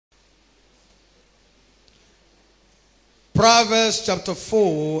Proverbs chapter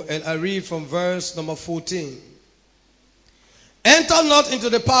 4, and I read from verse number 14. Enter not into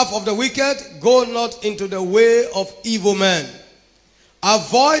the path of the wicked, go not into the way of evil men.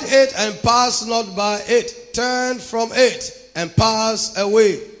 Avoid it and pass not by it. Turn from it and pass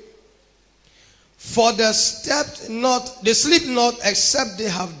away. For they sleep not except they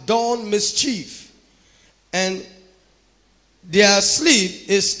have done mischief, and their sleep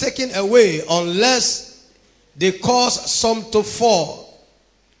is taken away unless they cause some to fall.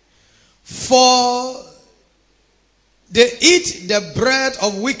 For they eat the bread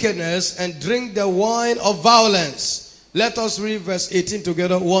of wickedness and drink the wine of violence. Let us read verse 18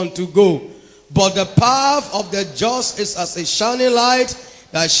 together. 1, 2, go. But the path of the just is as a shining light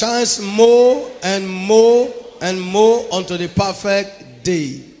that shines more and more and more unto the perfect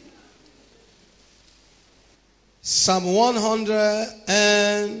day. Psalm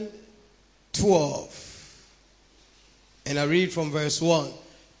 112. And I read from verse 1.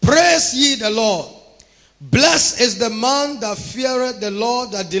 Praise ye the Lord. Blessed is the man that feareth the Lord,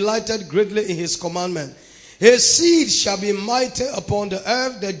 that delighteth greatly in his commandment. His seed shall be mighty upon the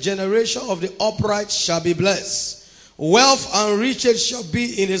earth. The generation of the upright shall be blessed. Wealth and riches shall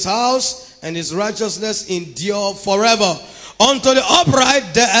be in his house, and his righteousness endure forever. Unto the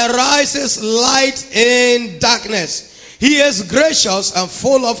upright there arises light in darkness. He is gracious and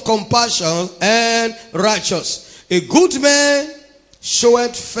full of compassion and righteous. A good man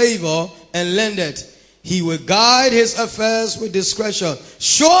showeth favor and lendeth. He will guide his affairs with discretion.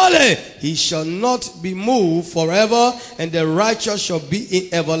 Surely he shall not be moved forever, and the righteous shall be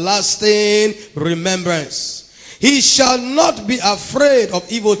in everlasting remembrance. He shall not be afraid of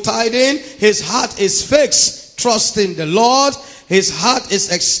evil tidings. His heart is fixed, trusting the Lord. His heart is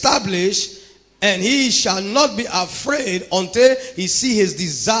established, and he shall not be afraid until he see his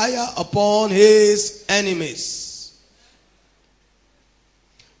desire upon his enemies.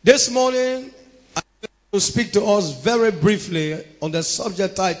 This morning, I want to speak to us very briefly on the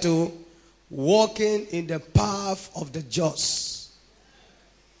subject title, Walking in the Path of the Just.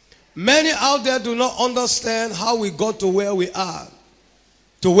 Many out there do not understand how we got to where we are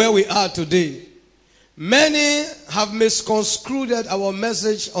today. Many have misconstrued our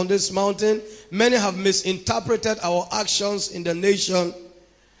message on this mountain. Many have misinterpreted our actions in the nation.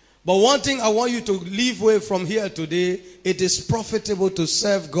 But one thing I want you to leave away from here today, it is profitable to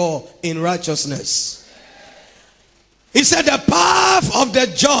serve God in righteousness. He said the path of the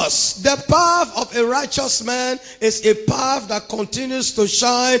just, the path of a righteous man is a path that continues to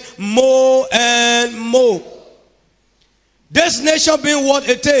shine more and more. This nation being what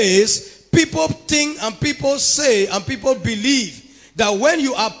it is, people think and people say and people believe that when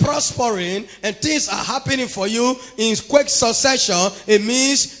you are prospering and things are happening for you in quick succession, it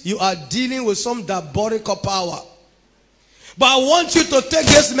means you are dealing with some diabolical power. But I want you to take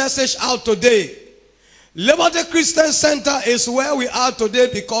this message out today. Liberty Christian Center is where we are today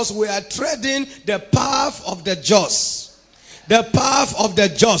because we are treading the path of the just. The path of the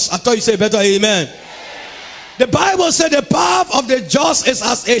just. I thought you say better amen. The Bible said the path of the just is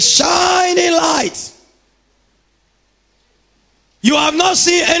as a shining light. You have not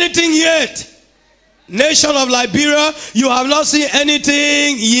seen anything yet. Nation of Liberia, you have not seen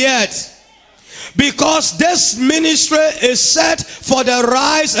anything yet. Because this ministry is set for the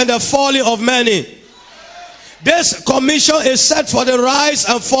rise and the falling of many. This commission is set for the rise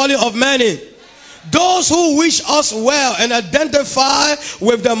and falling of many. Those who wish us well and identify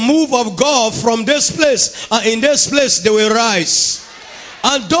with the move of God from this place, and in this place they will rise.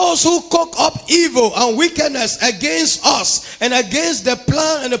 And those who cook up evil and wickedness against us and against the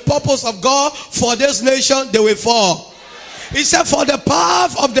plan and the purpose of God for this nation, they will fall. He said, for the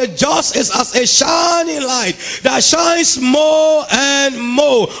path of the just is as a shining light that shines more and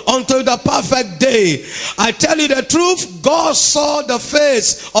more until the perfect day. I tell you the truth, God saw the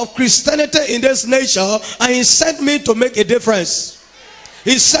face of Christianity in this nation and he sent me to make a difference.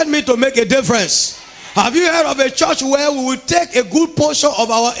 He sent me to make a difference. Have you heard of a church where we will take a good portion of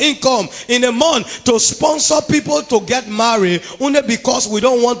our income in a month to sponsor people to get married only because we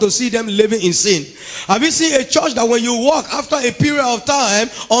don't want to see them living in sin? Have you seen a church that when you walk after a period of time,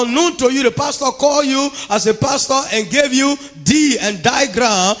 unknown to you, the pastor called you as a pastor and gave you deed and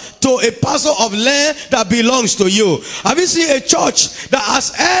diagram to a parcel of land that belongs to you? Have you seen a church that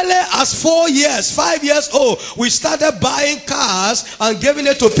as early as 4 years, 5 years old, we started buying cars and giving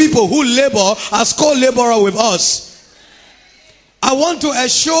it to people who labor as co-laborer with us? I want to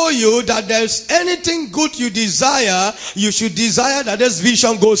assure you that there's anything good you desire, you should desire that this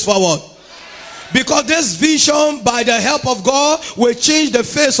vision goes forward. Because this vision, by the help of God, will change the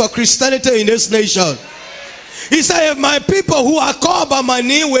face of Christianity in this nation. He said, if my people who are called by my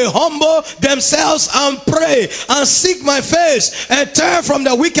name will humble themselves and pray and seek my face and turn from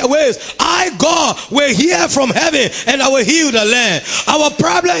their wicked ways, I, God, will hear from heaven and I will heal the land. Our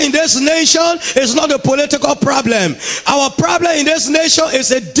problem in this nation is not a political problem. Our problem in this nation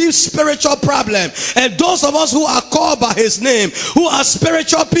is a deep spiritual problem. And those of us who are called by his name, who are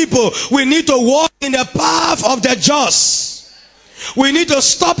spiritual people, we need to walk in the path of the just. We need to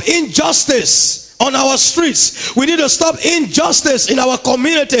stop injustice on our streets. We need to stop injustice in our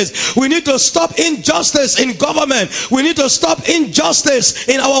communities. We need to stop injustice in government. We need to stop injustice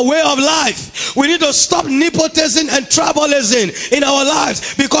in our way of life. We need to stop nepotism and tribalism in our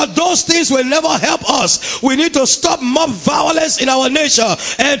lives, because those things will never help us. We need to stop mob violence in our nation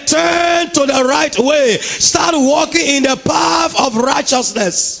and turn to the right way. Start walking in the path of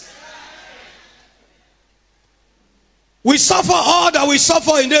righteousness. We suffer all that we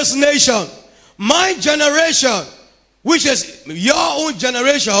suffer in this nation. My generation, which is your own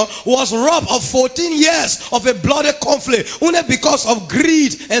generation, was robbed of 14 years of a bloody conflict only because of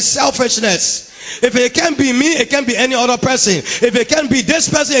greed and selfishness. If it can be me, it can be any other person. If it can be this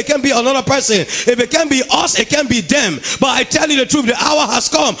person, it can be another person. If it can be us, it can be them. But I tell you the truth, the hour has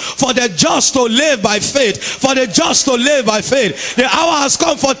come for the just to live by faith. For the just to live by faith. The hour has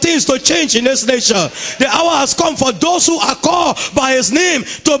come for things to change in this nation. The hour has come for those who are called by his name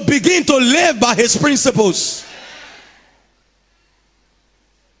to begin to live by his principles.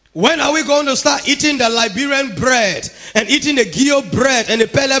 When are we going to start eating the Liberian bread and eating the Gio bread and the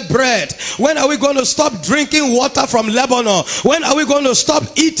pellet bread? When are we going to stop drinking water from Lebanon? When are we going to stop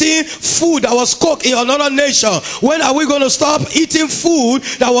eating food that was cooked in another nation? When are we going to stop eating food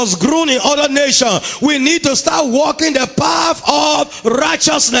that was grown in other nations? We need to start walking the path of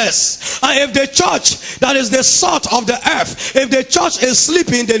righteousness. And if the church that is the salt of the earth, if the church is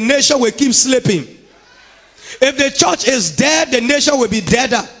sleeping, the nation will keep sleeping. If the church is dead, the nation will be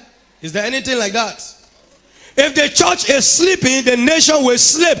deader. Is there anything like that? If the church is sleeping, the nation will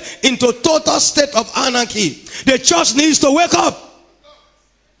slip into total state of anarchy. The church needs to wake up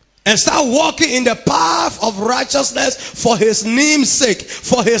and start walking in the path of righteousness for his name's sake.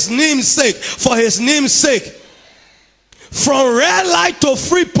 For his name's sake. For his name's sake. From Red Light to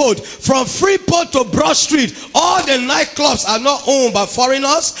Freeport, from Freeport to Broad Street, all the nightclubs are not owned by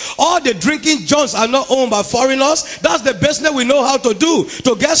foreigners. All the drinking joints are not owned by foreigners. That's the business we know how to do,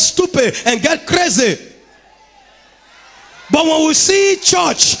 to get stupid and get crazy. But when we see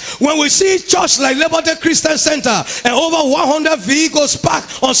church like Liberty Christian Center and over 100 vehicles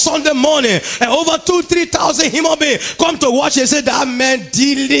parked on Sunday morning and over 2,000-3,000 human beings come to watch and say, that man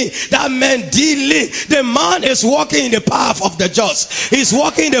dealing. The man is walking in the path of the just. He's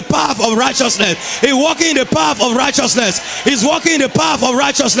walking in the path of righteousness. He's walking in the path of righteousness. He's walking in the path of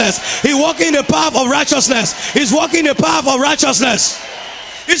righteousness. He's walking in the path of righteousness. He's walking in the path of righteousness.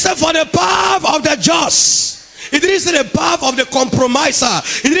 He said, for the path of the just. It isn't the path of the compromiser.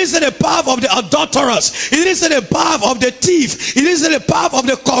 It isn't the path of the adulterers. It isn't the path of the thief. It isn't the path of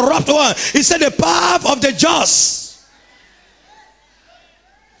the corrupt one. It said the path of the just.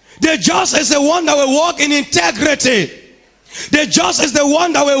 The just is the one that will walk in integrity. The just is the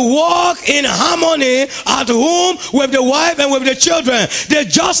one that will walk in harmony at home with the wife and with the children. The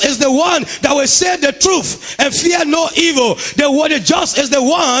just is the one that will say the truth and fear no evil. The just is the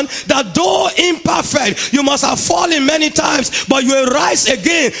one that, though imperfect, you must have fallen many times, but you will rise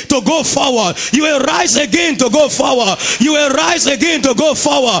again to go forward. You will rise again to go forward. You will rise again to go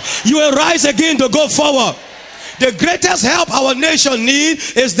forward. You will rise again to go forward. The greatest help our nation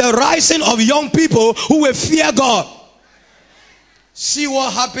needs is the rising of young people who will fear God. See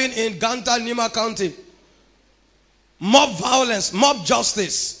what happened in Ganta, Nima County. Mob violence, mob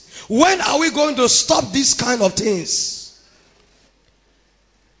justice. When are we going to stop these kind of things?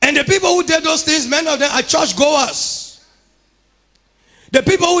 And the people who did those things, many of them are church goers. The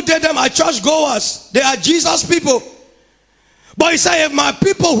people who did them are church goers. They are Jesus people. But he said, if my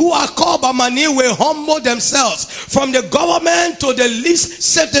people who are called by my name will humble themselves, from the government to the least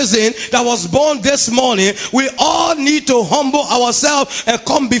citizen that was born this morning, we all need to humble ourselves and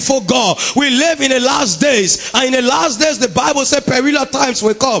come before God. We live in the last days, and in the last days the Bible said perilous times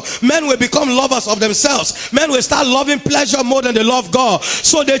will come. Men will become lovers of themselves. Men will start loving pleasure more than they love God.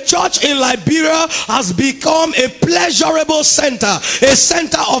 So the church in Liberia has become a pleasurable center, a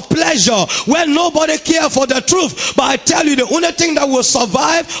center of pleasure where nobody cares for the truth. But I tell you, the only thing that will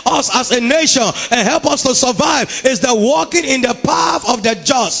survive us as a nation and help us to survive is the walking in the path of the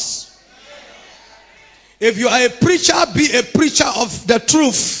just. If you are a preacher, be a preacher of the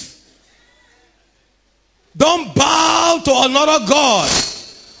truth. Don't bow to another God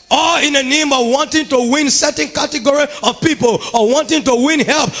or Not in the name of wanting to win certain category of people or wanting to win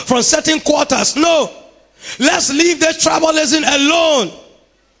help from certain quarters. No. Let's leave the tribalism alone.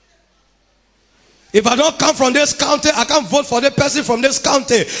 If I don't come from this county, I can't vote for the person from this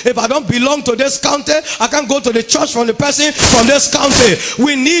county. If I don't belong to this county, I can't go to the church from the person from this county.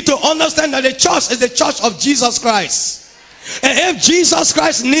 We need to understand that the church is the church of Jesus Christ. And if Jesus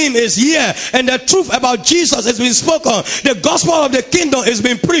Christ's name is here and the truth about Jesus has been spoken, the gospel of the kingdom is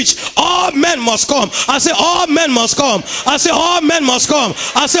being preached, all men must come. I say all men must come. I say all men must come.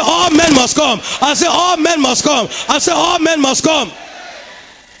 I say all men must come. I say all men must come. I say all men must come.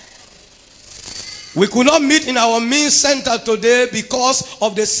 We could not meet in our main center today because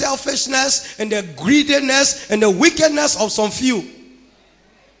of the selfishness and the greediness and the wickedness of some few.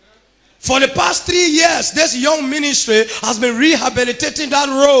 For the past 3 years, this young ministry has been rehabilitating that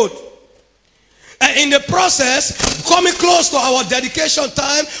road. And in the process, coming close to our dedication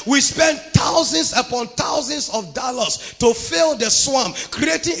time, we spent thousands upon thousands of dollars to fill the swamp,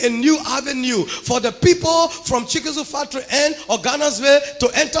 creating a new avenue for the people from Chickasaw Factory and Organasville to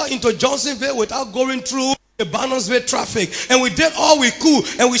enter into Johnsonville without going through the Barnumsville traffic. And we did all we could,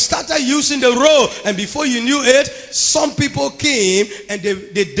 and we started using the road. And before you knew it, some people came and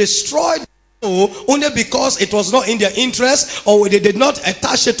they destroyed only because it was not in their interest, or they did not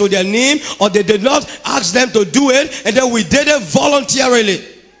attach it to their name, or they did not ask them to do it, and then we did it voluntarily.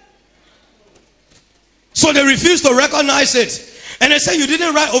 So they refused to recognize it. And they said, you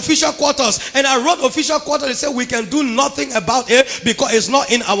didn't write official quarters. And I wrote official quarters. They said, we can do nothing about it because it's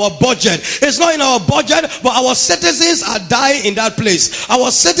not in our budget. It's not in our budget, but our citizens are dying in that place.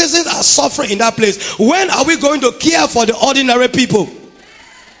 Our citizens are suffering in that place. When are we going to care for the ordinary people?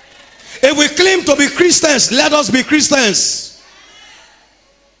 If we claim to be Christians, let us be Christians.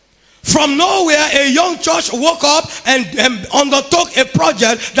 From nowhere, a young church woke up and undertook a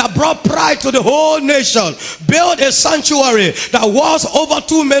project that brought pride to the whole nation. Built a sanctuary that was over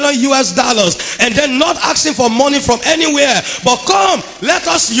 $2 million and then not asking for money from anywhere. But come, let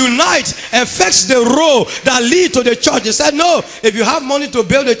us unite and fix the road that lead to the church. They said, no, if you have money to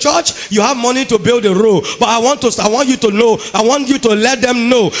build a church, you have money to build a road. But I want you to know, I want you to let them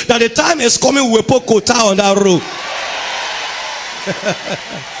know that the time is coming, we'll put quota on that road.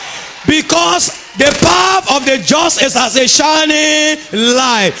 Because the path of the just is as a shining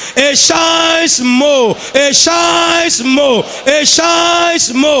light. It shines more. It shines more. It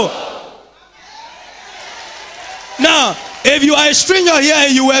shines more. Now, if you are a stranger here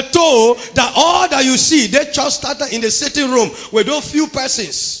and you were told that all that you see, the church started in the sitting room with those few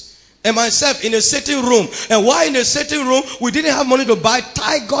persons and myself in a sitting room. And why in a sitting room? We didn't have money to buy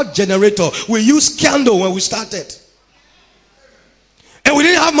Tiger generator. We used candle when we started. And we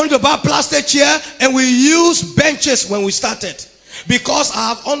didn't have money to buy a plastic chair, and we used benches when we started. Because I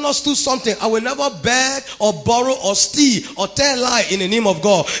have understood something. I will never beg or borrow or steal or tell a lie in the name of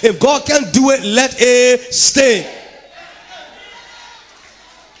God. If God can do it, let it stay.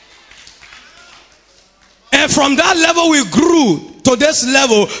 And from that level we grew to this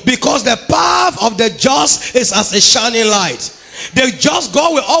level because the path of the just is as a shining light. The just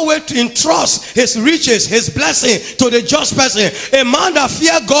God will always entrust his riches, his blessing to the just person. A man that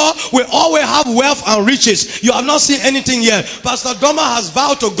fears God will always have wealth and riches. You have not seen anything yet. Pastor Dunbar has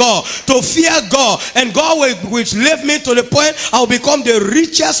vowed to God to fear God, and God will lift me to the point I will become the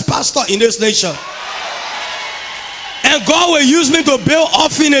richest pastor in this nation. And God will use me to build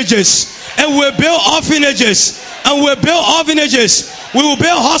orphanages. And we'll build orphanages. And we'll build orphanages. We will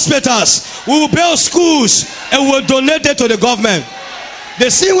build hospitals. We will build schools. And we'll donate it to the government. The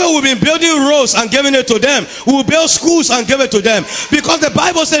same way we've been building roads and giving it to them, we will build schools and give it to them. Because the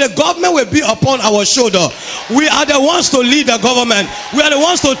Bible said the government will be upon our shoulder. We are the ones to lead the government. We are the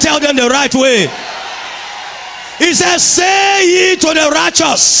ones to tell them the right way. He says, say ye to the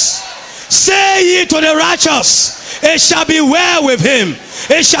righteous. Say ye to the righteous. It shall be well with him.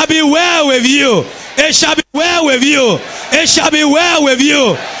 It shall be well with you. It shall be well with you. It shall be well with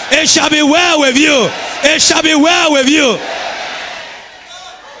you. It shall be well with you. It shall be well with you.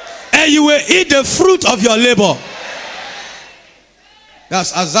 And you will eat the fruit of your labor.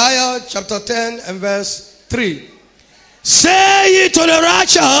 That's Isaiah chapter 10 and verse 3. Say ye to the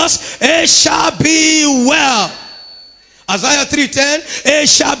righteous, it shall be well. Isaiah 3:10, it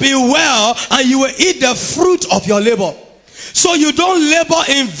shall be well, and you will eat the fruit of your labor. So you don't labor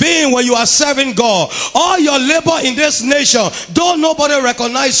in vain when you are serving God. All your labor in this nation, don't nobody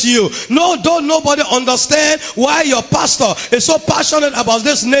recognize you. No, don't nobody understand why your pastor is so passionate about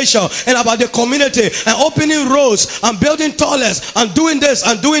this nation and about the community and opening roads and building toilets and doing this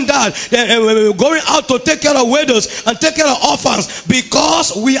and doing that. Then we're going out to take care of widows and take care of orphans,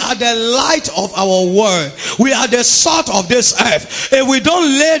 because we are the light of our world. We are the salt of this earth. If we don't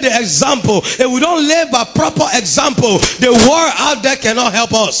lay the example, if we don't lay by proper example, the world out there cannot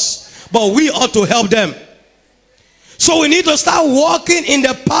help us, but we ought to help them. So we need to start walking in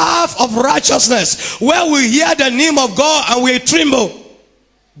the path of righteousness, where we hear the name of God and we tremble.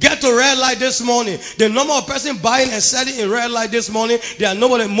 Get to red light this morning. The number of person buying and selling in red light this morning, there are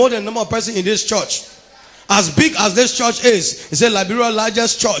nobody more than the number of person in this church. As big as this church is, it's the Liberia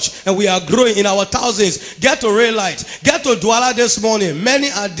largest church, and we are growing in our thousands. Get to red light. Get to Douala this morning.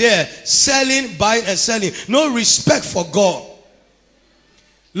 Many are there selling, buying and selling. No respect for God.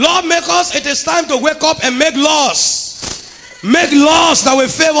 Lawmakers, it is time to wake up and make laws. Make laws that will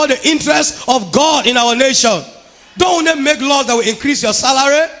favor the interests of God in our nation. Don't only make laws that will increase your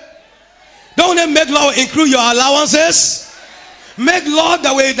salary. Don't only make laws that will increase your allowances. Make laws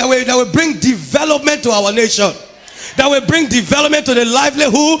that will bring development to our nation. That will bring development to the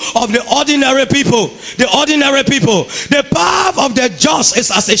livelihood of the ordinary people. The ordinary people. The path of the just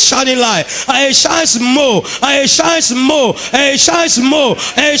is as a shining light. And it shines more. And it shines more. And it shines more.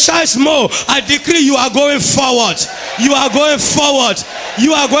 And it shines more. I decree you are going forward. You are going forward.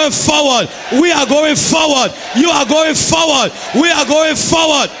 You are going forward. We are going forward. You are going forward. We are going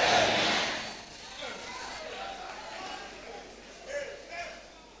forward.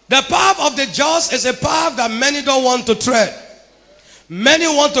 The path of the just is a path that many don't want to tread. Many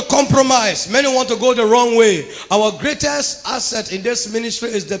want to compromise. Many want to go the wrong way. Our greatest asset in this ministry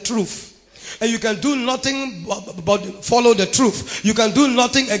is the truth. And you can do nothing but follow the truth. You can do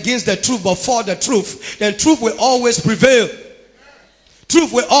nothing against the truth but for the truth. Then truth will always prevail.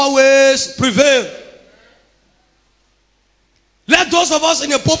 Truth will always prevail. Let those of us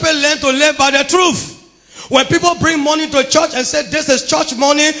in the pulpit learn to live by the truth. When people bring money to church and say, this is church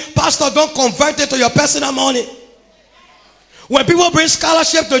money, pastor, don't convert it to your personal money. When people bring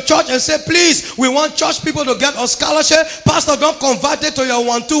scholarship to church and say, please, we want church people to get a scholarship, pastor, don't convert it to your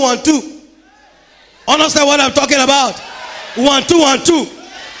 1-2-1-2. Understand what I'm talking about? 1-2-1-2.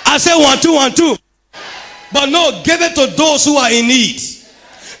 I say 1-2-1-2. But no, give it to those who are in need.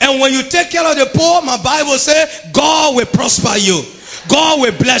 And when you take care of the poor, my Bible says, God will prosper you. God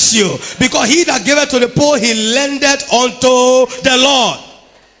will bless you, because he that giveth to the poor, he lendeth unto the Lord.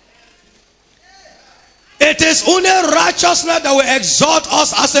 It is only righteousness that will exalt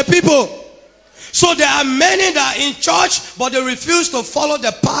us as a people. So there are many that are in church, but they refuse to follow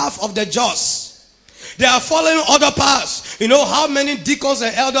the path of the just. They are following other paths. You know how many deacons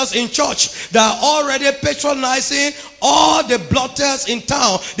and elders in church that are already patronizing all the blotters in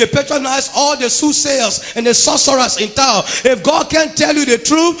town. They patronize all the soothsayers and the sorcerers in town. If God can't tell you the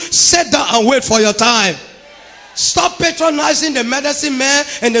truth, sit down and wait for your time. Stop patronizing the medicine men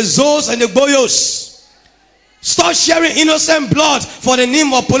and the zoes and the boyos. Stop sharing innocent blood for the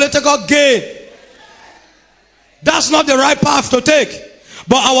name of political gain. That's not the right path to take.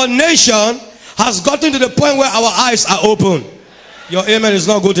 But our nation has gotten to the point where our eyes are open. Your amen is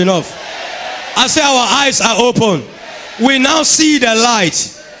not good enough. I say our eyes are open. We now see the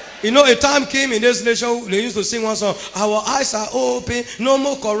light. You know, a time came in this nation, they used to sing one song, our eyes are open, no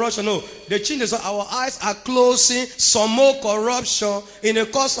more corruption. No, they changed the song, our eyes are closing, some more corruption. In the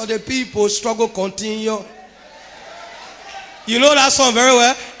course of the people, struggle continue. You know that song very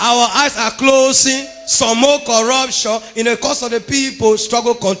well. Our eyes are closing, some more corruption. In the course of the people,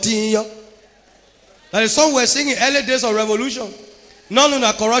 struggle continue. That is song we're singing early days of revolution. None of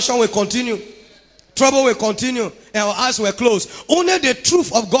that corruption will continue. Trouble will continue. And our eyes were closed. Only the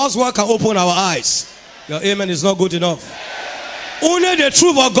truth of God's word can open our eyes. Your amen is not good enough. Only the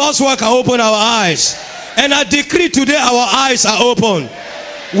truth of God's word can open our eyes. And I decree today our eyes are open.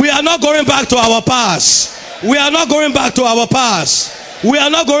 We are not going back to our past. We are not going back to our past. We are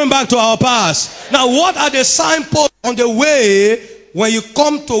not going back to our past. Now, what are the signposts on the way when you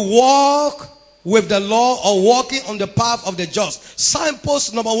come to walk with the law or walking on the path of the just?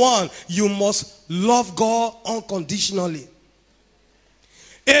 Signpost number one, you must love God unconditionally.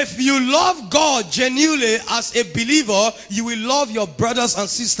 If you love God genuinely as a believer, you will love your brothers and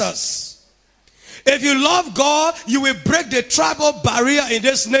sisters. If you love God, you will break the tribal barrier in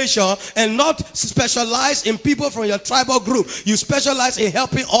this nation and not specialize in people from your tribal group. You specialize in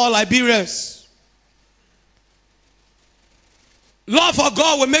helping all Liberians. Love for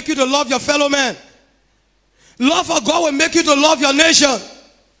God will make you to love your fellow man. Love for God will make you to love your nation.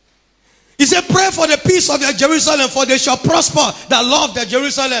 He said, pray for the peace of your Jerusalem, for they shall prosper that love their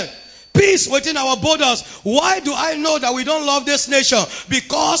Jerusalem. Peace within our borders. Why do I know that we don't love this nation?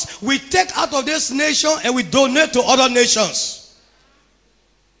 Because we take out of this nation and we donate to other nations.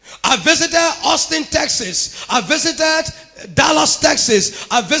 I visited Austin, Texas. I visited Dallas, Texas.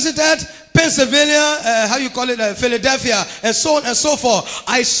 I visited Pennsylvania, Philadelphia, and so on and so forth.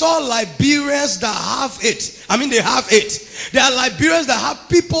 I saw Liberians that have it. I mean, they have it. There are Liberians that have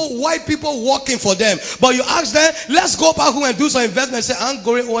people, white people working for them. But you ask them, let's go back home and do some investment. Say, I'm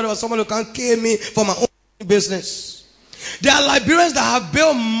going whatever, someone who can kill me for my own business. There are Liberians that have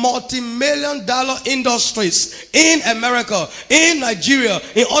built multi-million-dollar industries in America, in Nigeria,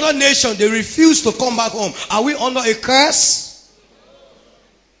 in other nations. They refuse to come back home. Are we under a curse?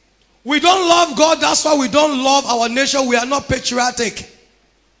 We don't love God. That's why we don't love our nation. We are not patriotic.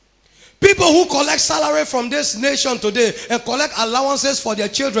 People who collect salary from this nation today and collect allowances for their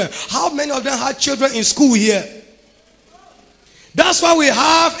children. How many of them had children in school here? That's why we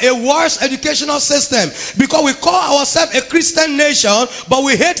have a worse educational system. Because we call ourselves a Christian nation, but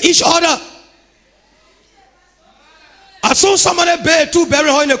we hate each other. As soon as somebody two bury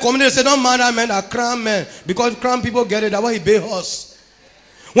her in the community, they say, don't mind that man, that crown man. Because crown people get it, that's why he bury us.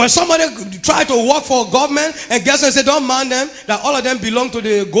 When somebody try to work for government and gets and say, don't mind them, that all of them belong to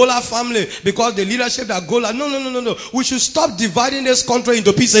the Gola family because the leadership that Gola. No. We should stop dividing this country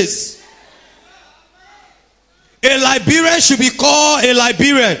into pieces. A Liberian should be called a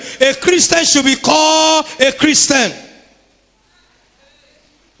Liberian. A Christian should be called a Christian.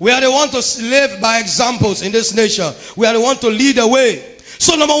 We are the one to live by examples in this nation. We are the one to lead the way.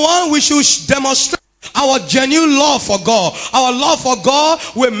 So number one, we should demonstrate our genuine love for God. Our love for God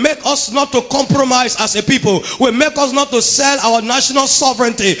will make us not to compromise as a people. Will make us not to sell our national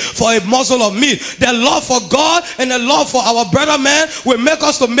sovereignty for a morsel of meat. The love for God and the love for our brother man will make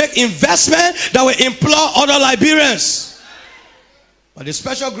us to make investment that will employ other Liberians. By the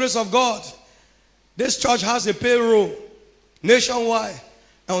special grace of God, this church has a payroll nationwide.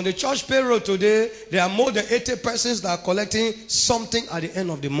 And on the church payroll today, there are more than 80 persons that are collecting something at the end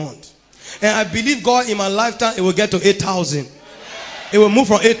of the month. And I believe God in my lifetime, it will get to 8,000. It will move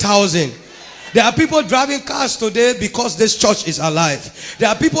from 8,000. There are people driving cars today because this church is alive. There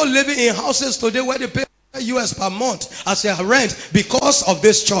are people living in houses today where they pay US per month as their rent because of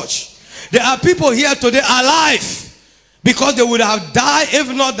this church. There are people here today alive because they would have died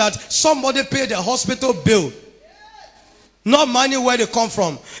if not that somebody paid their hospital bill. Not money where they come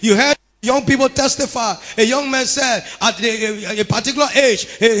from. You heard young people testify. A young man said at a particular age,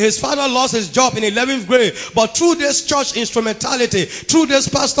 his father lost his job in 11th grade. But through this church instrumentality, through this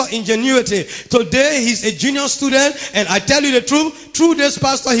pastor ingenuity, today he's a junior student. And I tell you the truth, through this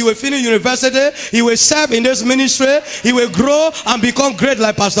pastor, he will finish university. He will serve in this ministry. He will grow and become great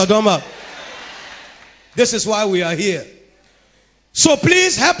like Pastor Dunbar. This is why we are here. So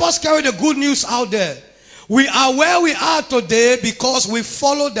please help us carry the good news out there. We are where we are today because we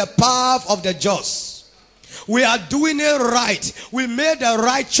follow the path of the just. We are doing it right. We made the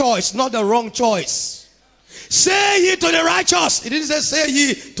right choice, not the wrong choice. Say ye to the righteous. It didn't say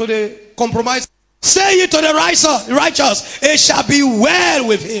ye to the compromise. Say ye to the righteous. It shall be well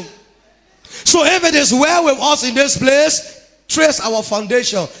with him. So if it is well with us in this place, trace our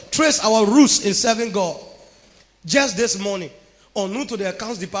foundation. Trace our roots in serving God. Just this morning, unknown to the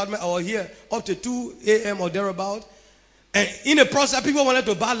accounts department, I was here up to 2 a.m. or thereabout. And in the process, people wanted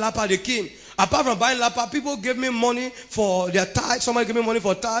to buy lapa. They came. Apart from buying lapa, people gave me money for their tithe. Somebody gave me money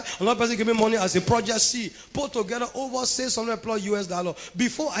for tithe. Another person gave me money as a project C. Put together over $600 US.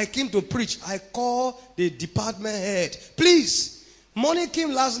 Before I came to preach, I called the department head. Please, money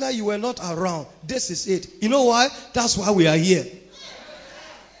came last night. You were not around. This is it. You know why? That's why we are here.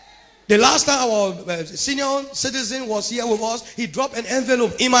 The last time our senior citizen was here with us, he dropped an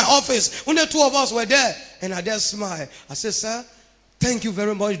envelope in my office. Only two of us were there. And I just smiled. I said, sir, thank you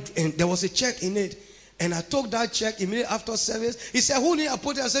very much. And there was a check in it. And I took that check immediately after service. He said, who did I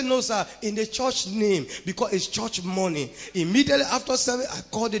put it? I said, no, sir, in the church name, because it's church money. Immediately after service, I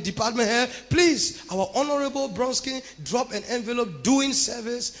called the department head. Please, our honorable Bronsky dropped an envelope doing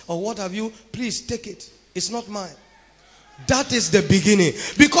service or what have you. Please take it. It's not mine. That is the beginning.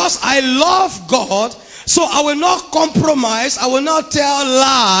 Because I love God, so I will not compromise. I will not tell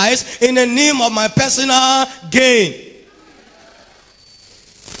lies in the name of my personal gain.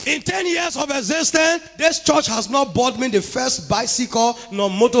 In 10 years of existence, this church has not bought me the first bicycle,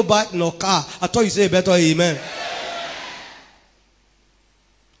 nor motorbike, nor car. I thought you say better amen.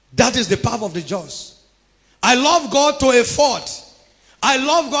 That is the path of the just. I love God to a fault. I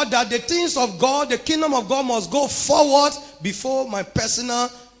love God that the things of God, the kingdom of God must go forward before my personal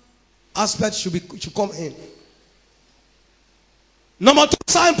aspect should come in. Number 2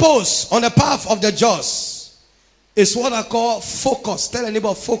 signpost on the path of the just is what I call focus. Tell a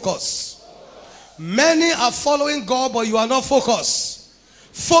neighbor, focus. Many are following God, but you are not focused.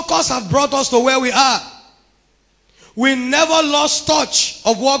 Focus has brought us to where we are. We never lost touch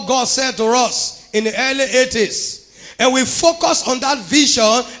of what God said to us in the early 80s. And we focus on that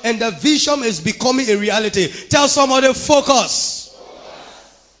vision, and the vision is becoming a reality. Tell somebody, focus.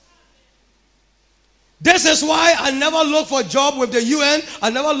 This is why I never look for a job with the UN. I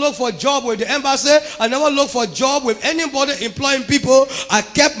never look for a job with the embassy. I never look for a job with anybody employing people. I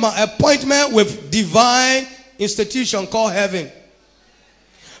kept my appointment with divine institution called heaven.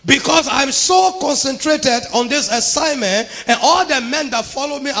 Because I'm so concentrated on this assignment, and all the men that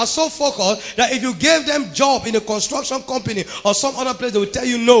follow me are so focused that if you gave them job in a construction company or some other place, they will tell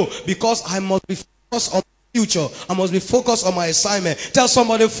you no, because I must be focused on my future. I must be focused on my assignment. Tell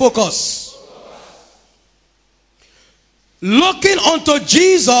somebody, focus. Looking unto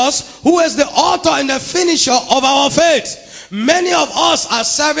Jesus, who is the author and the finisher of our faith. Many of us are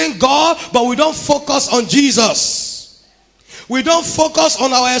serving God, but we don't focus on Jesus. We don't focus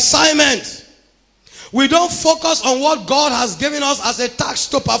on our assignment. We don't focus on what God has given us as a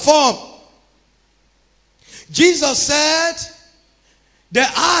task to perform. Jesus said, the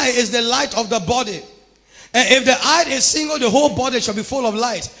eye is the light of the body. And if the eye is single, the whole body shall be full of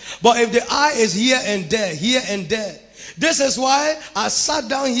light. But if the eye is here and there, this is why I sat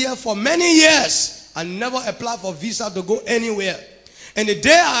down here for many years and never applied for visa to go anywhere. And the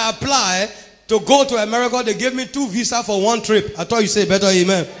day I applied to go to America, they gave me 2 visas for 1 trip. I thought you say better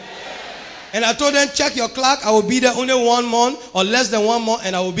amen. And I told them, check your clock. I will be there only 1 month or less than 1 month,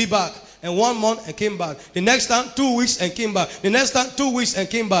 and I will be back. And 1 month and came back. The next time 2 weeks and came back. The next time 2 weeks and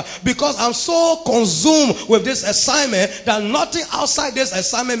came back. Because I'm so consumed with this assignment that nothing outside this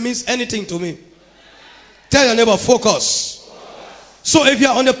assignment means anything to me. Tell your neighbor, focus. So if you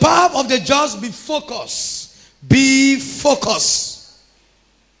are on the path of the just, be focused. Be focused.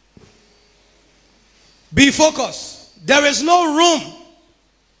 Be focused. There is no room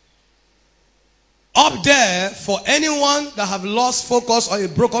up there for anyone that have lost focus or a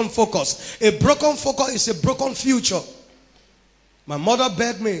broken focus. A broken focus is a broken future. My mother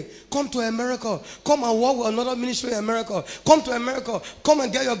begged me, come to America. Come and work with another ministry in America. Come to America. Come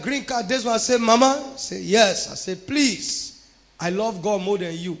and get your green card. This one I said, Mama. I said, yes. I said, please. I love God more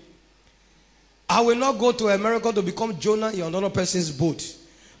than you. I will not go to America to become Jonah in another person's boat.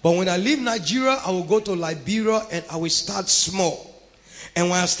 But when I leave Nigeria, I will go to Liberia and I will start small. And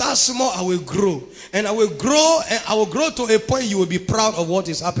when I start small, I will grow. And I will grow to a point you will be proud of what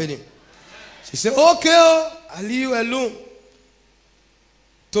is happening. She said, okay, I'll leave you alone.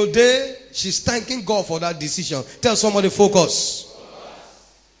 Today, she's thanking God for that decision. Tell somebody, focus.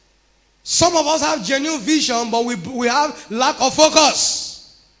 Some of us have genuine vision, but we have lack of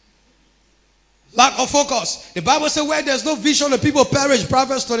focus. Lack of focus. The Bible says where there's no vision, the people perish.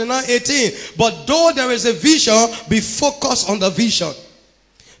 Proverbs 29:18. But though there is a vision, be focused on the vision.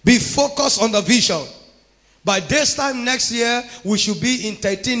 Be focused on the vision. By this time next year, we should be in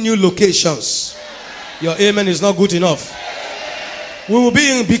 13 new locations. Your amen is not good enough. We will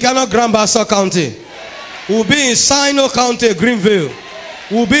be in Buchanan, Grand Bassa County. We will be in Sino County, Greenville.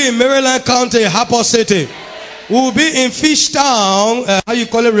 We will be in Maryland County, Harper City. We will be in Fishtown,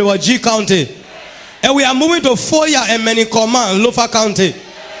 G County. And we are moving to Foya and Menikoma, Lofa County.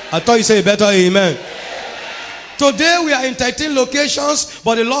 I thought you say better amen. Today we are in 13 locations,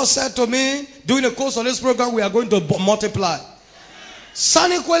 but the Lord said to me, during the course of this program, we are going to multiply.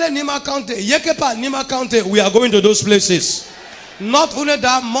 Sanikwele, Nima County, Yekepa, Nima County, we are going to those places. Not only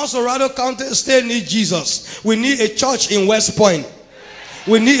that, Monserrado County still need Jesus. We need a church in West Point.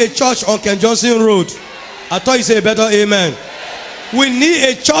 We need a church on Ken Johnson Road. I thought you say better amen. We need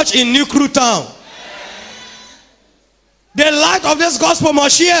a church in New Crew Town. The light of this gospel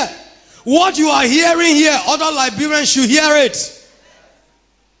must share. What you are hearing here, other Liberians should hear it.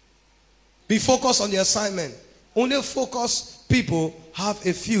 Be focused on the assignment. Only focused people have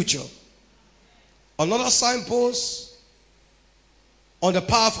a future. Another signpost on the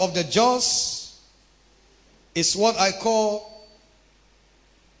path of the just is what I call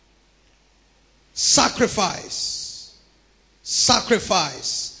sacrifice.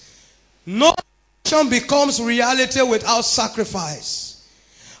 Sacrifice. No action becomes reality without sacrifice.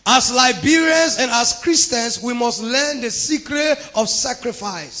 As Liberians and as Christians, we must learn the secret of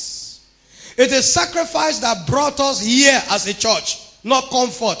sacrifice. It is sacrifice that brought us here as a church. Not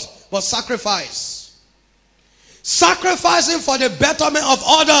comfort, but sacrifice. Sacrificing for the betterment of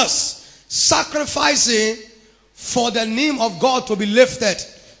others. Sacrificing for the name of God to be lifted.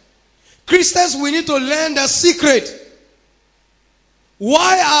 Christians, we need to learn the secret.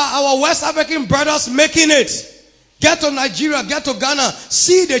 Why are our West African brothers making it? Get to Nigeria, get to Ghana,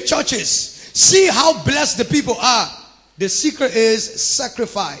 see the churches, see how blessed the people are. The secret is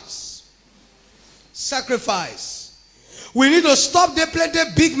sacrifice. Sacrifice. We need to stop the plenty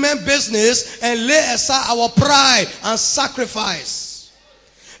big man business and lay aside our pride and sacrifice.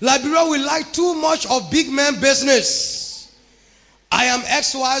 Liberia, we like too much of big man business. I am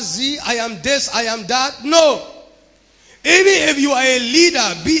XYZ, I am this, I am that. No. Even if you are a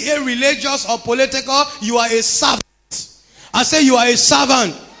leader, be it religious or political, you are a servant. I say you are a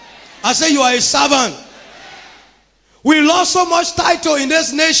servant. I say you are a servant. We lost so much title in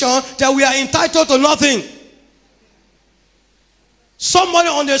this nation that we are entitled to nothing. Somebody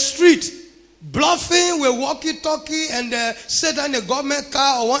on the street bluffing with walkie-talkie and sit in a government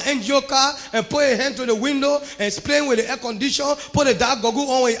car or one NGO car and put a hand to the window and is playing with the air conditioner, put a dark goggle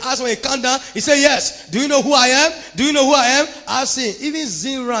on when he asks when he calm down. He say, yes. Do you know who I am? Do you know who I am? I say, even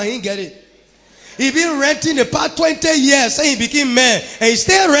Zinra, he didn't get it. He been renting the past 20 years saying he became man. And he's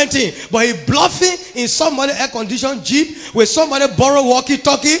still renting. But he bluffing in somebody air-conditioned Jeep with somebody borrow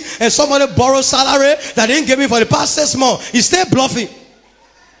walkie-talkie and somebody borrow salary that they didn't give me for the past 6 months. He's still bluffing.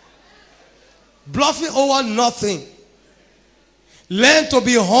 Bluffing over nothing. Learn to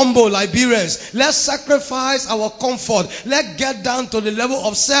be humble, Liberians. Let's sacrifice our comfort. Let's get down to the level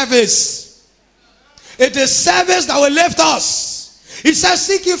of service. It is service that will lift us. He says,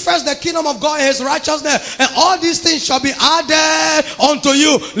 seek ye first the kingdom of God and his righteousness, and all these things shall be added unto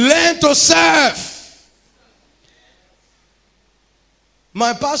you. Learn to serve.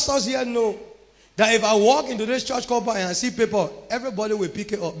 My pastors here know that if I walk into this church compound and I see people, everybody will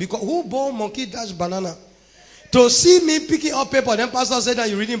pick it up. Because who born monkey dash banana? To see me picking up paper, then pastor said that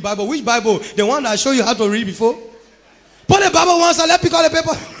you're reading Bible. Which Bible? The one that I showed you how to read before? Put the Bible once and let pick up the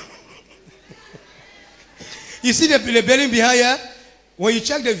paper. You see the building behind here? When you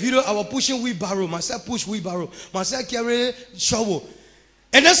check the video, I was pushing wheelbarrow. Myself push wheelbarrow. Myself carry shovel.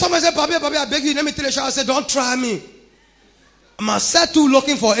 And then somebody said, Papi, I beg you, let me tell you. I said, don't try me. Myself too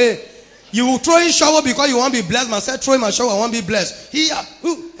looking for it. You will throw in shovel because you want to be blessed. Myself throwing my shovel, I want to be blessed. Here.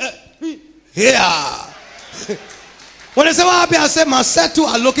 When they say what happened, I said, myself too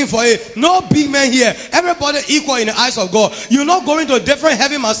are looking for it. No big man here. Everybody equal in the eyes of God. You're not going to a different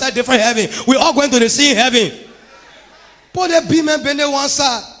heaven, myself different heaven. We're all going to the same heaven. Put that beam and bend it one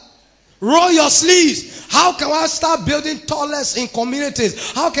side. Roll your sleeves. How can I start building toilets in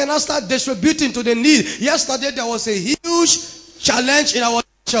communities? How can I start distributing to the need? Yesterday there was a huge challenge in our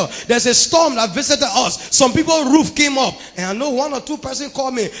church. There's a storm that visited us. Some people's roof came up. And I know 1 or 2 persons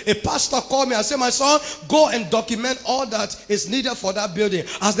called me. A pastor called me. I said, my son, go and document all that is needed for that building.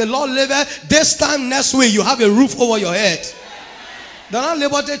 As the Lord liveth, this time next week you have a roof over your head. They're not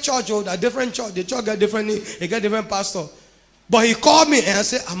Liberty Church, they're different church. The church got different need. They get different pastor. But he called me and I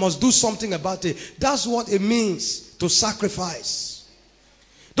said, I must do something about it. That's what it means to sacrifice.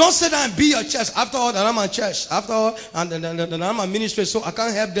 Don't sit down and be your church. After all, I'm a church. After all, and I'm a ministry, so I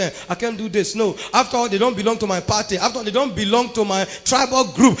can't help them. I can't do this. No. After all, they don't belong to my party. After all, they don't belong to my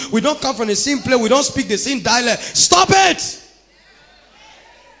tribal group. We don't come from the same place. We don't speak the same dialect. Stop it.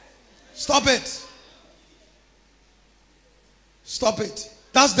 Stop it. Stop it.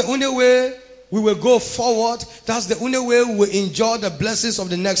 That's the only way we will go forward. That's the only way we will enjoy the blessings of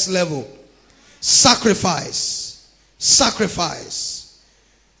the next level. Sacrifice. Sacrifice.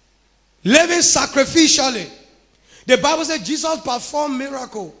 Living sacrificially. The Bible said Jesus performed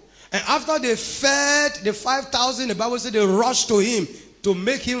miracle. And after they fed the 5,000, the Bible said they rushed to him to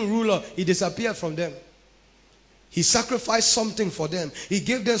make him ruler. He disappeared from them. He sacrificed something for them. He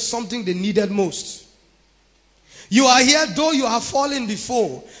gave them something they needed most. You are here, though you have fallen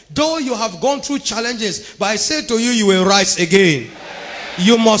before, though you have gone through challenges, but I say to you, you will rise again.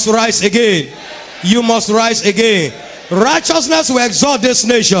 You must rise again. You must rise again. Righteousness will exalt this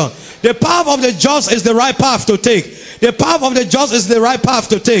nation. The path of the just is the right path to take. The path of the just is the right path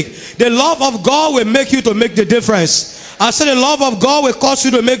to take. The love of God will make you to make the difference. I said the love of God will cause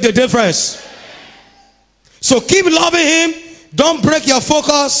you to make the difference. So keep loving him. Don't break your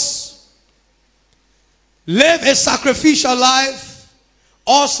focus. Live a sacrificial life.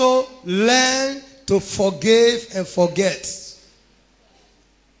 Also learn to forgive and forget.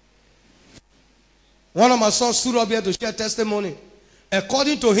 One of my sons stood up here to share testimony.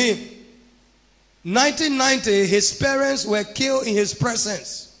 According to him, 1990, his parents were killed in his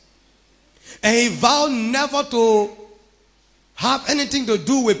presence. And he vowed never to have anything to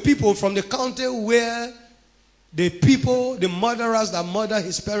do with people from the county where the people, the murderers that murdered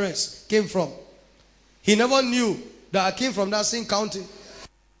his parents came from. He never knew that I came from that same county.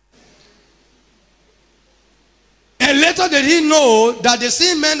 And later did he know that the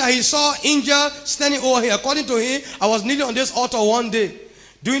same man that he saw injured standing over here, according to him, I was kneeling on this altar one day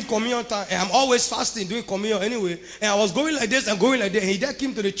doing communion time, and I'm always fasting doing communion anyway, and I was going like this and going like that, and he then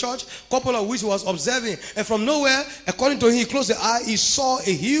came to the church, couple of weeks he was observing, and from nowhere, according to him, he closed the eye, he saw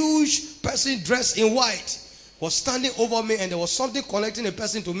a huge person dressed in white was standing over me, and there was something connecting the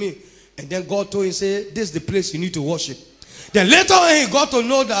person to me. And then God told him, say, this is the place you need to worship. Then later on, he got to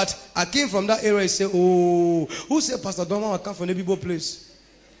know that I came from that area. He said, oh, who said Pastor Dunbar I come from the people place?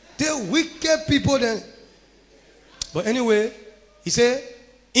 They're wicked people then. But anyway, he said,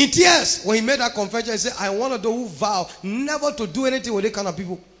 in tears, when he made that confession, he said, I want to do who vow never to do anything with that kind of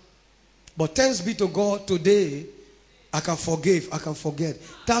people. But thanks be to God, today, I can forgive, I can forget.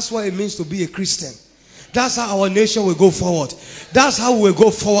 That's what it means to be a Christian. That's how our nation will go forward. That's how we will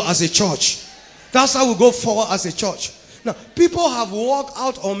go forward as a church. That's how we go forward as a church. Now, people have walked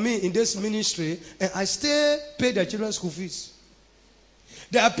out on me in this ministry, and I still pay their children's school fees.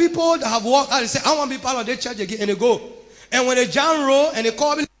 There are people that have walked out and say, I want to be part of their church again, and they go. And when they jam roll and they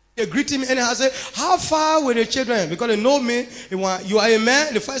call me, they greet me, and I say, how far were the children? Because they know me. You are a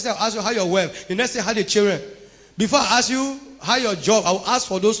man. The first thing I'll ask you, how your wife. The next thing, how the children. Before I ask you, how your job, I will ask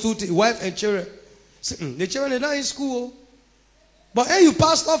for those two things, wife and children. Say, the children are not in school. But hey, you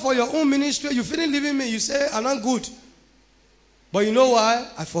pastor for your own ministry, you finish leaving me, you say, I'm not good. But you know why?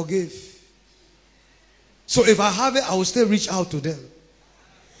 I forgive. So if I have it, I will still reach out to them.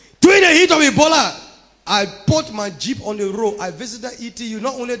 During the heat of Ebola, I put my jeep on the road. I visited ETU.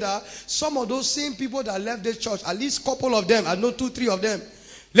 Not only that, some of those same people that left the church, at least a couple of them, I know 2, 3 of them,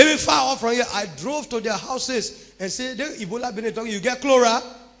 living far off from here, I drove to their houses and said, Ebola been talking, you get chloride?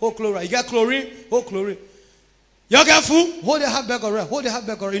 Oh, chloride. You get chlorine? Oh, chlorine. You get food? Hold the heart back around. Hold the heart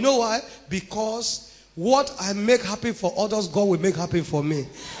back around. You know why? Because what I make happen for others, God will make happen for me.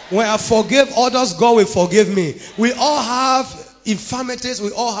 When I forgive others, God will forgive me. We all have infirmities,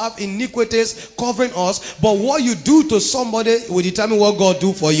 we all have iniquities covering us, but what you do to somebody will determine what God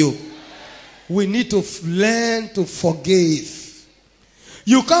do for you. We need to learn to forgive.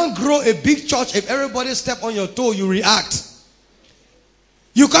 You can't grow a big church if everybody step on your toe, you react.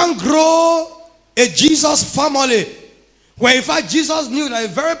 You can't grow a Jesus family when in fact Jesus knew that a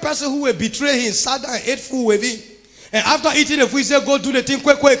very person who will betray him sat down and ate food with him, and after eating the food he said, go do the thing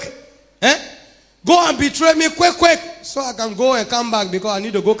quick. Go and betray me quick, so I can go and come back, because I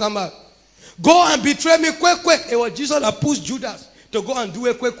need to go come back. Go and betray me quick. It was Jesus that pushed Judas to go and do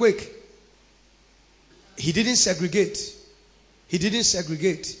it quick. He didn't segregate. He didn't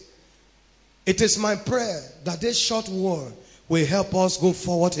segregate. It is my prayer that this short word will help us go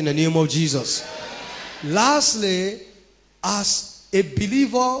forward in the name of Jesus. Lastly, as a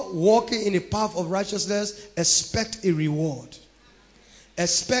believer walking in the path of righteousness, expect a reward.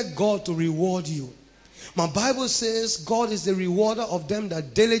 Expect God to reward you. My Bible says God is the rewarder of them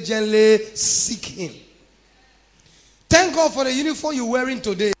that diligently seek him. Thank God for the uniform you're wearing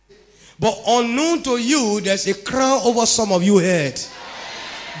today. But unknown to you, there's a crown over some of you head.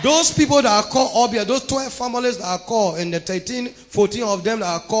 Those people that are called up here, those 12 families that are called, and the 13, 14 of them that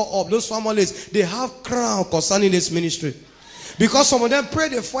are called up, those families, they have crown concerning this ministry. Because some of them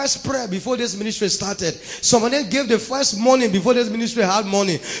prayed the first prayer before this ministry started. Some of them gave the first money before this ministry had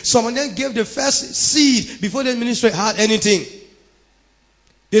money. Some of them gave the first seed before this ministry had anything.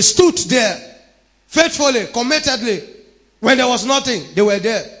 They stood there faithfully, committedly. When there was nothing, they were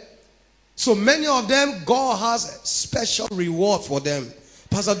there. So many of them, God has a special reward for them.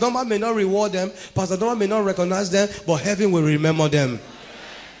 Pastor Dunbar may not reward them. Pastor Dunbar may not recognize them. But heaven will remember them.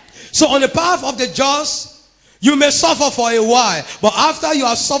 So on the path of the just, you may suffer for a while, but after you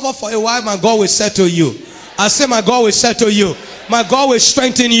have suffered for a while, my God will settle you. I say my God will settle you. My God will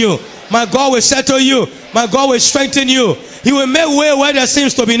strengthen you. My God will settle you. My God will strengthen you. He will make way where there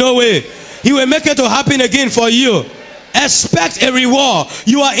seems to be no way. He will make it to happen again for you. Expect a reward.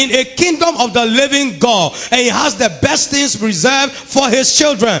 You are in a kingdom of the living God, and he has the best things reserved for his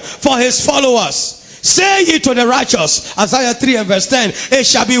children, for his followers. Say ye to the righteous, Isaiah 3 and verse 10, it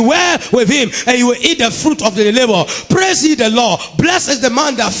shall be well with him, and he will eat the fruit of the labor. Praise ye the Lord. Blessed is the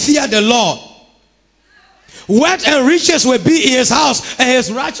man that fear the Lord. Wealth and riches will be in his house, and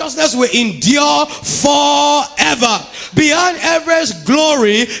his righteousness will endure forever. Beyond every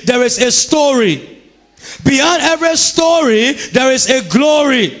glory, there is a story. Beyond every story, there is a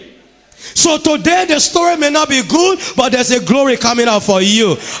glory. So today the story may not be good, but there's a glory coming out for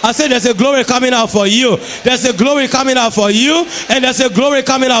you. I said there's a glory coming out for you. There's a glory coming out for you, and there's a glory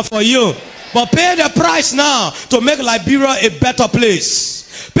coming out for you. But pay the price now to make Liberia a better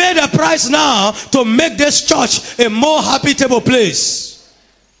place. Pay the price now to make this church a more habitable place.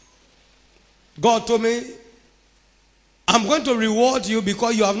 God told me, I'm going to reward you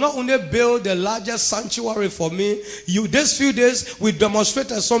because you have not only built the largest sanctuary for me, these few days we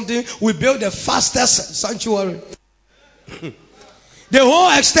demonstrated something. We built the fastest sanctuary. The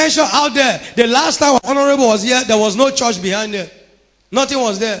whole extension out there, the last time Honorable was here, there was no church behind there. Nothing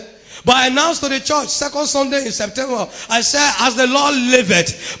was there. But I announced to the church, second Sunday in September, I said, as the Lord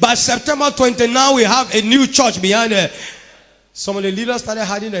liveth, by September 29, we have a new church behind there. Some of the leaders started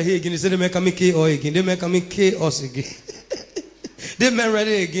hiding their head again. They said, they make me chaos again. They make me chaos again. They made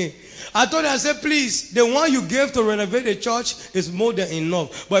ready again. I told them, I said, please, the one you gave to renovate the church is more than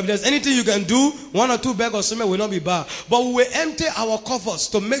enough. But if there's anything you can do, 1 or 2 bags of cement will not be bad. But we will empty our coffers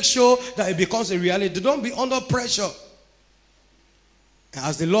to make sure that it becomes a reality. Don't be under pressure.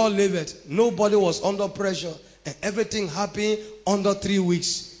 As the Lord liveth, nobody was under pressure. And everything happened under 3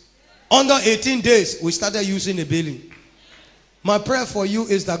 weeks. Under 18 days, we started using the building. My prayer for you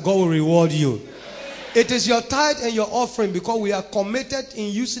is that God will reward you. It is your tithe and your offering because we are committed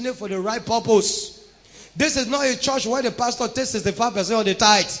in using it for the right purpose. This is not a church where the pastor takes 65% of the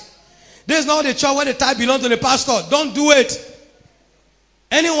tithe. This is not a church where the tithe belongs to the pastor. Don't do it.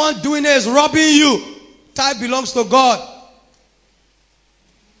 Anyone doing it is robbing you. Tithe belongs to God.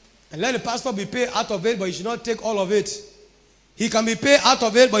 And let the pastor be paid out of it, but he should not take all of it. He can be paid out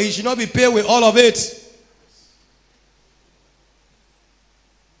of it, but he should not be paid with all of it.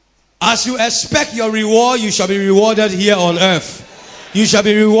 As you expect your reward, you shall be rewarded here on earth. You shall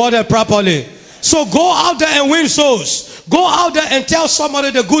be rewarded properly. So go out there and win souls. Go out there and tell somebody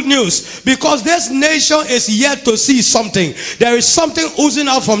the good news. Because this nation is yet to see something. There is something oozing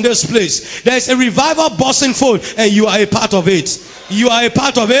out from this place. There is a revival bursting forth, and you are a part of it. You are a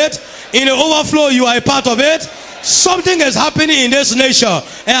part of it. In the overflow, you are a part of it. Something is happening in this nation,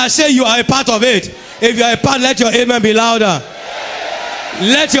 and I say you are a part of it. If you are a part, let your amen be louder.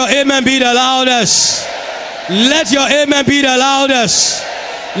 Let your amen be the loudest. Let your amen be the loudest.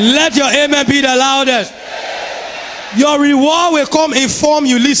 Let your amen be the loudest. Your reward will come in form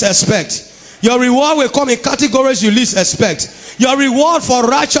you least expect. Your reward will come in categories you least expect. Your reward for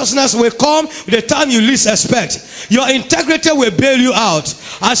righteousness will come the time you least expect. Your integrity will bail you out.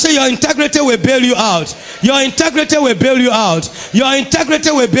 I say your integrity will bail you out. Your integrity will bail you out. Your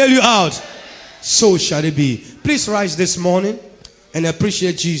integrity will bail you out. So shall it be. Please rise this morning and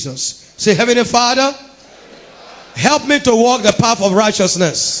appreciate Jesus. Say, Heavenly Father, help me to walk the path of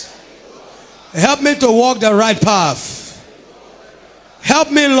righteousness. Help me to walk the right path. Help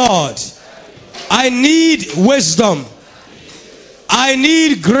me, Lord. I need wisdom. I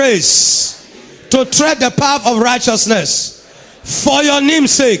need grace to tread the path of righteousness. For your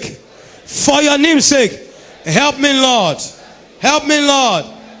name's sake. For your name's sake. Help me, Lord. Help me, Lord.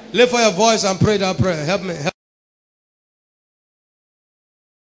 Lift for your voice and pray that prayer. Help me.